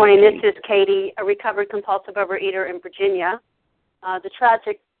 Good morning. This is Katie, a recovered compulsive overeater in Virginia. The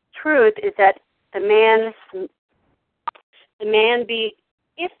tragic truth is that if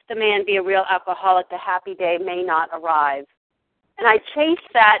the man be a real alcoholic, the happy day may not arrive. And I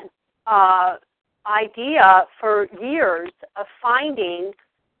chased that idea for years of finding,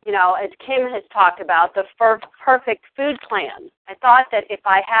 as Kim has talked about, the perfect food plan. I thought that if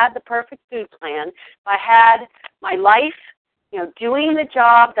I had the perfect food plan, if I had my life, doing the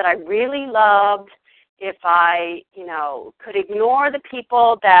job that I really loved, if I, could ignore the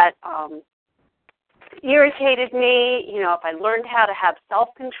people that irritated me, if I learned how to have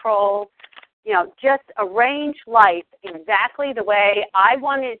self-control, just arrange life exactly the way I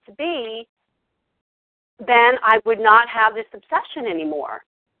wanted it to be, then I would not have this obsession anymore.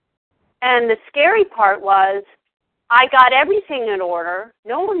 And the scary part was I got everything in order,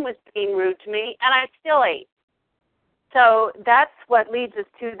 no one was being rude to me, and I still ate. So that's what leads us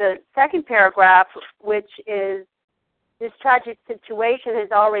to the second paragraph, which is this tragic situation has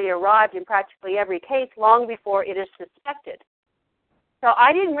already arrived in practically every case long before it is suspected. So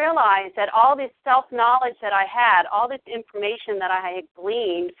I didn't realize that all this self-knowledge that I had, all this information that I had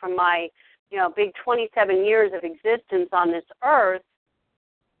gleaned from my, big 27 years of existence on this earth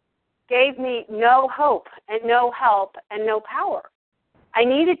gave me no hope and no help and no power. I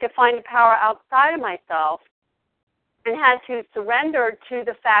needed to find the power outside of myself and had to surrender to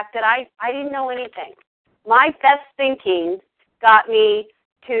the fact that I didn't know anything. My best thinking got me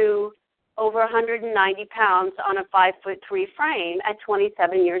to over 190 pounds on a 5'3" frame at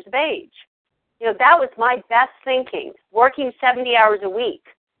 27 years of age. That was my best thinking, working 70 hours a week,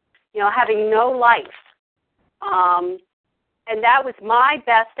 having no life. And that was my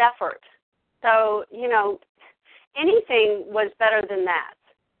best effort. So, anything was better than that.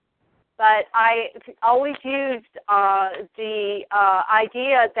 But I always used the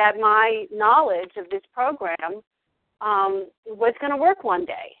idea that my knowledge of this program was going to work one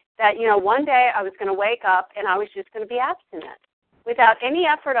day. That, one day I was going to wake up and I was just going to be abstinent without any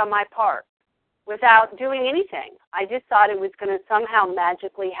effort on my part, without doing anything. I just thought it was going to somehow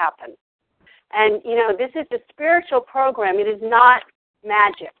magically happen. And, this is a spiritual program. It is not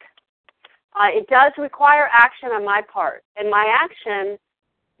magic. It does require action on my part. And my action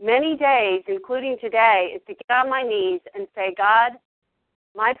many days, including today, is to get on my knees and say, God,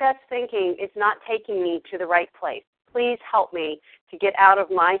 my best thinking is not taking me to the right place. Please help me to get out of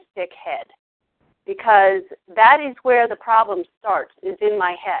my sick head. Because that is where the problem starts, is in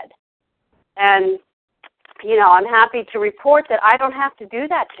my head. And, I'm happy to report that I don't have to do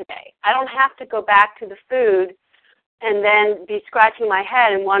that today. I don't have to go back to the food and then be scratching my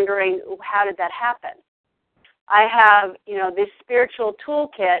head and wondering, how did that happen? I have, this spiritual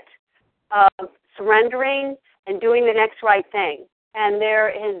toolkit of surrendering and doing the next right thing. And there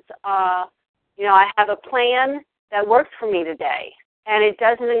is, I have a plan that works for me today. And it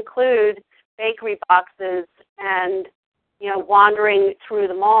doesn't include bakery boxes and, wandering through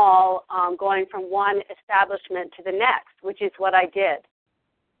the mall, going from one establishment to the next, which is what I did.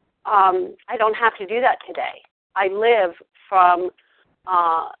 I don't have to do that today. I live from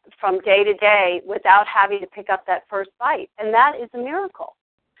day to day without having to pick up that first bite. And that is a miracle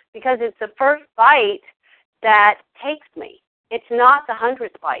because it's the first bite that takes me. It's not the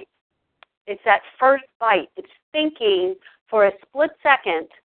 100th bite. It's that first bite. It's thinking for a split second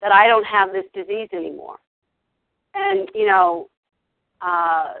that I don't have this disease anymore. And,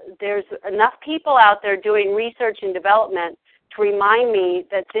 there's enough people out there doing research and development to remind me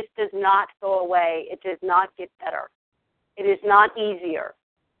that this does not go away. It does not get better. It is not easier.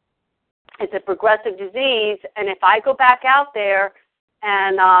 It's a progressive disease, and if I go back out there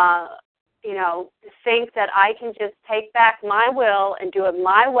and, think that I can just take back my will and do it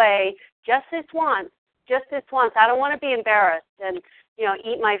my way just this once, I don't want to be embarrassed and,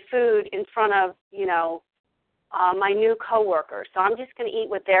 eat my food in front of, my new coworker. So I'm just going to eat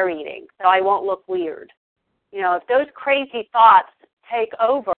what they're eating so I won't look weird. If those crazy thoughts take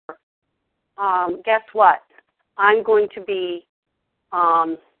over, guess what? I'm going to be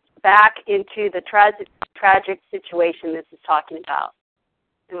back into the tragic situation this is talking about.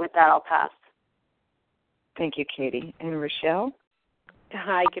 And with that, I'll pass. Thank you, Katie. And Rochelle?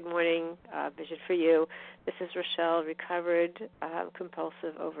 Hi, good morning. Vision for you. This is Rochelle, recovered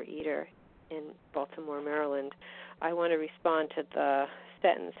compulsive overeater in Baltimore, Maryland. I want to respond to the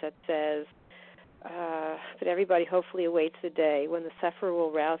sentence that says, but everybody hopefully awaits the day when the sufferer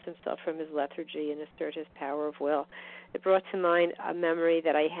will rouse himself from his lethargy and assert his power of will. It brought to mind a memory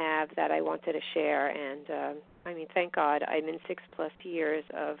that I have that I wanted to share, and thank God I'm in 6+ years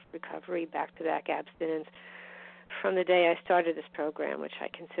of recovery, back-to-back abstinence from the day I started this program, which I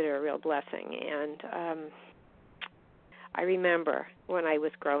consider a real blessing. And I remember when I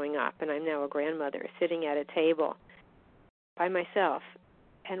was growing up, and I'm now a grandmother, sitting at a table by myself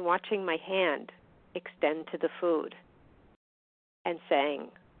and watching my hand extend to the food and saying,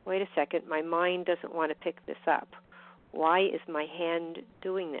 wait a second, my mind doesn't want to pick this up. Why is my hand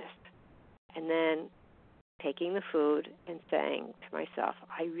doing this? And then taking the food and saying to myself,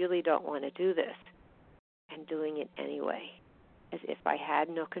 I really don't want to do this, and doing it anyway, as if I had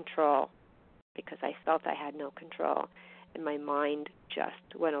no control, because I felt I had no control, and my mind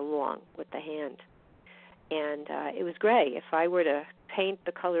just went along with the hand. And it was gray. If I were to paint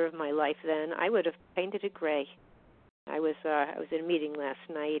the color of my life then, I would have painted it gray. I was in a meeting last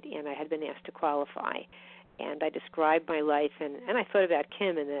night, and I had been asked to qualify. And I described my life, and I thought about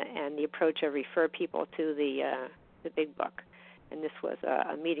Kim and the approach of refer people to the big book. And this was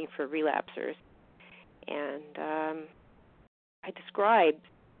a meeting for relapsers. And I described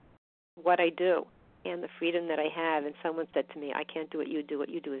what I do and the freedom that I have. And someone said to me, I can't do what you do. What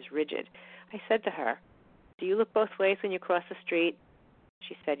you do is rigid. I said to her, do you look both ways when you cross the street?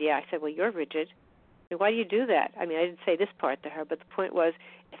 She said, yeah. I said, well, you're rigid. Why do you do that? I didn't say this part to her, but the point was,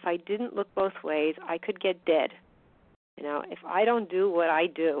 if I didn't look both ways, I could get dead. If I don't do what I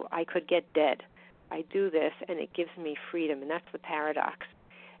do, I could get dead. I do this, and it gives me freedom, and that's the paradox.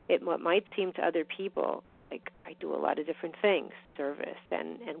 What might seem to other people like I do a lot of different things, service,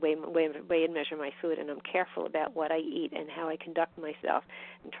 and weigh and measure my food, and I'm careful about what I eat and how I conduct myself,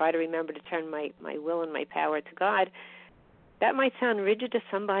 and try to remember to turn my will and my power to God. That might sound rigid to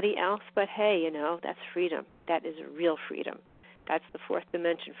somebody else, but hey, that's freedom. That is real freedom. That's the fourth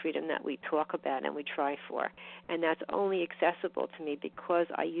dimension freedom that we talk about and we try for. And that's only accessible to me because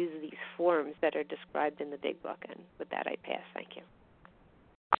I use these forms that are described in the big book. And with that, I pass. Thank you.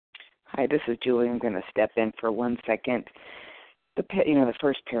 Hi, this is Julie. I'm going to step in for 1 second. The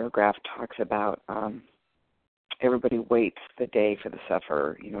first paragraph talks about everybody waits the day for the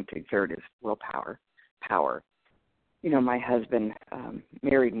sufferer, to exert his willpower. My husband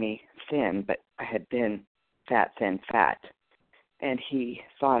married me thin, but I had been fat. And he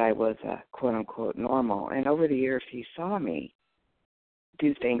thought I was quote-unquote normal. And over the years, he saw me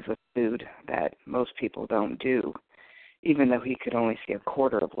do things with food that most people don't do, even though he could only see a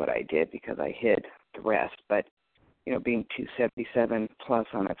quarter of what I did because I hid the rest. But, being 277 plus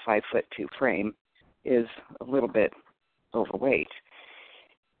on a 5'2" frame is a little bit overweight.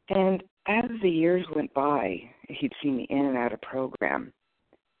 And as the years went by, he'd seen me in and out of program.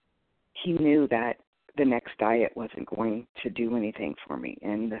 He knew that the next diet wasn't going to do anything for me.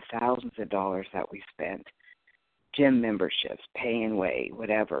 And the thousands of dollars that we spent, gym memberships, pay and weigh,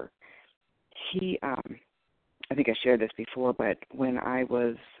 whatever. He, I think I shared this before, but when I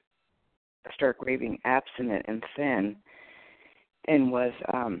was stark raving abstinent and thin and was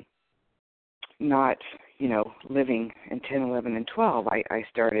not, living in 10, 11, and 12, I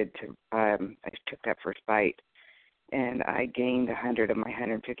started to, I took that first bite, and I gained 100 of my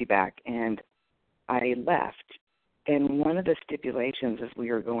 150 back, and I left. And one of the stipulations as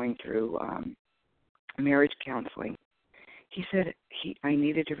we were going through marriage counseling, he said I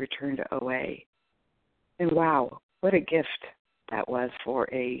needed to return to OA. And wow, what a gift that was for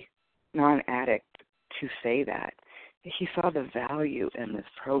a non-addict to say that. He saw the value in this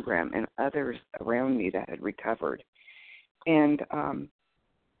program and others around me that had recovered. And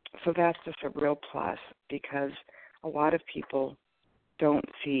so that's just a real plus because a lot of people don't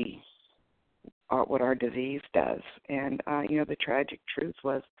see what our disease does. And, the tragic truth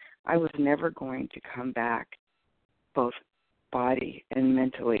was I was never going to come back both body and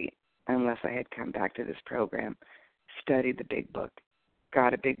mentally unless I had come back to this program, studied the big book,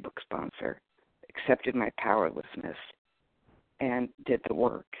 got a big book sponsor, accepted my powerlessness, and did the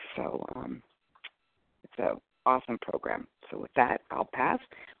work. So it's an awesome program. So with that, I'll pass.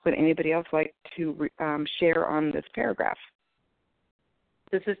 Would anybody else like to share on this paragraph?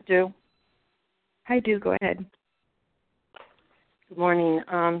 This is Dew. Hi, Dew. Go ahead. Good morning.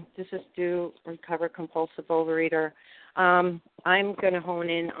 This is Dew, recovered compulsive overeater. I'm going to hone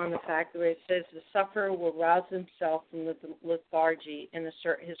in on the fact where it says the sufferer will rouse himself from the lethargy and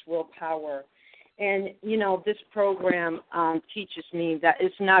assert his willpower. And, you know, this program teaches me that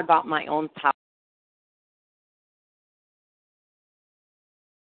it's not about my own power.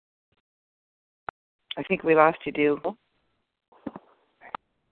 I think we lost you, Dew.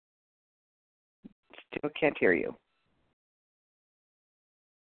 Still can't hear you.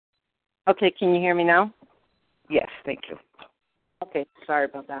 Okay, can you hear me now? Yes, thank you. Okay, sorry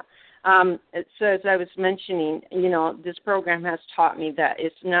about that. So as I was mentioning, you know, this program has taught me that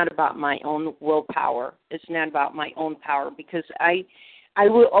it's not about my own willpower. It's not about my own power because I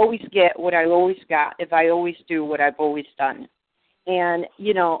will always get what I always got if I always do what I've always done. And,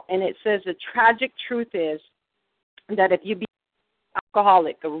 you know, and it says the tragic truth is that if you be an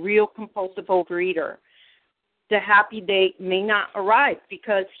alcoholic, a real compulsive overeater, the happy day may not arrive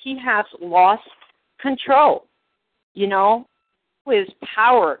because he has lost control. You know, his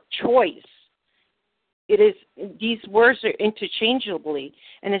power, choice. It is, these words are interchangeably.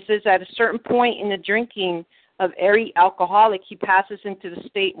 And it says at a certain point in the drinking of every alcoholic, he passes into the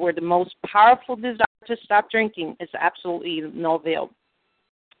state where the most powerful desire to stop drinking is absolutely no avail.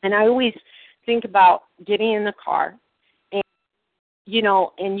 And I always think about getting in the car and, you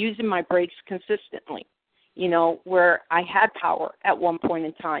know, and using my brakes consistently, you know, where I had power at one point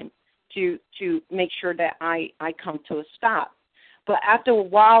in time to make sure that I come to a stop. But after a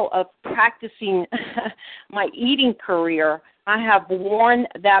while of practicing my eating career, I have worn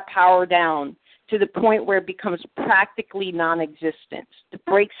that power down to the point where it becomes practically non-existent. The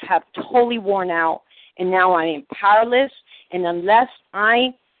brakes have totally worn out, and now I am powerless. And unless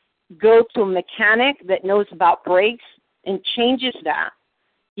I go to a mechanic that knows about brakes and changes that,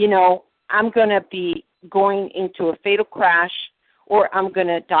 you know, I'm going to be going into a fatal crash or I'm going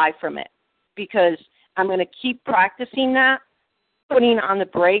to die from it because I'm going to keep practicing that, putting on the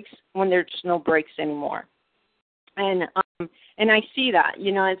brakes when there's no brakes anymore. And I see that.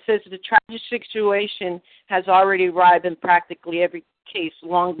 You know, it says the tragic situation has already arrived in practically every case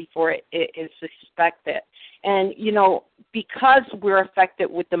long before it is suspected. And, you know, because we're affected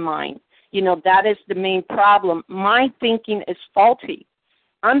with the mind, you know, that is the main problem. My thinking is faulty.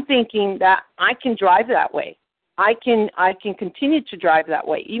 I'm thinking that I can drive that way. I can continue to drive that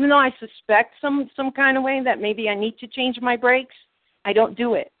way. Even though I suspect some kind of way that maybe I need to change my brakes, I don't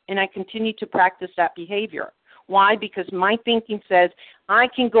do it. And I continue to practice that behavior. Why? Because my thinking says I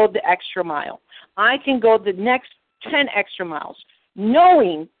can go the extra mile. I can go the next 10 extra miles,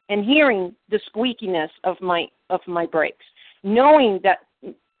 knowing and hearing the squeakiness of my brakes, knowing that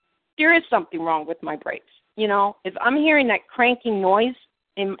there is something wrong with my brakes. You know, if I'm hearing that cranking noise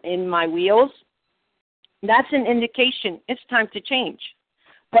in my wheels, that's an indication it's time to change.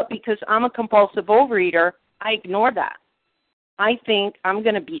 But because I'm a compulsive overeater, I ignore that. I think I'm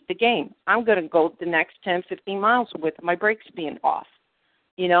going to beat the game. I'm going to go the next 10, 15 miles with my brakes being off.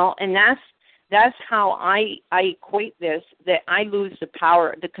 You know, and that's how I equate this, that I lose the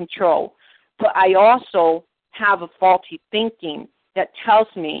power, the control. But I also have a faulty thinking that tells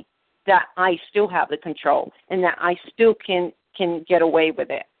me that I still have the control and that I still can get away with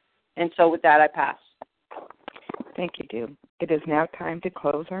it. And so with that, I pass. Thank you, Dew. It is now time to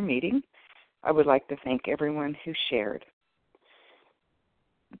close our meeting. I would like to thank everyone who shared.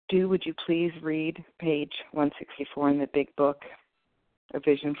 Dew, would you please read page 164 in the big book, A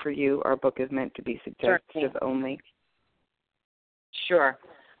Vision for You? Our book is meant to be suggestive only. Sure.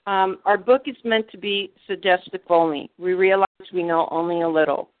 Our book is meant to be suggestive only. We realize we know only a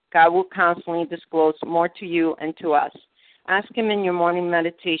little. God will constantly disclose more to you and to us. Ask him in your morning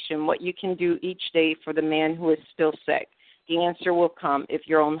meditation what you can do each day for the man who is still sick. The answer will come if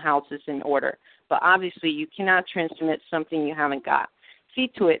your own house is in order. But obviously you cannot transmit something you haven't got. See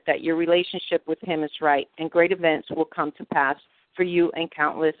to it that your relationship with him is right, and great events will come to pass for you and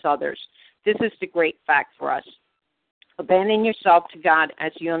countless others. This is the great fact for us. Abandon yourself to God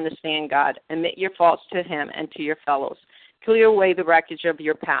as you understand God. Admit your faults to him and to your fellows. Clear away the wreckage of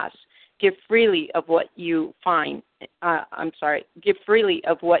your past. Give freely of what you find. Give freely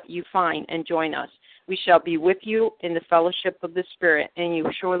of what you find and join us. We shall be with you in the fellowship of the Spirit, and you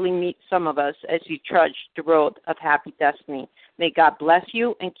surely meet some of us as you trudge the road of happy destiny. May God bless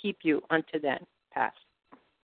you and keep you unto then. Pass.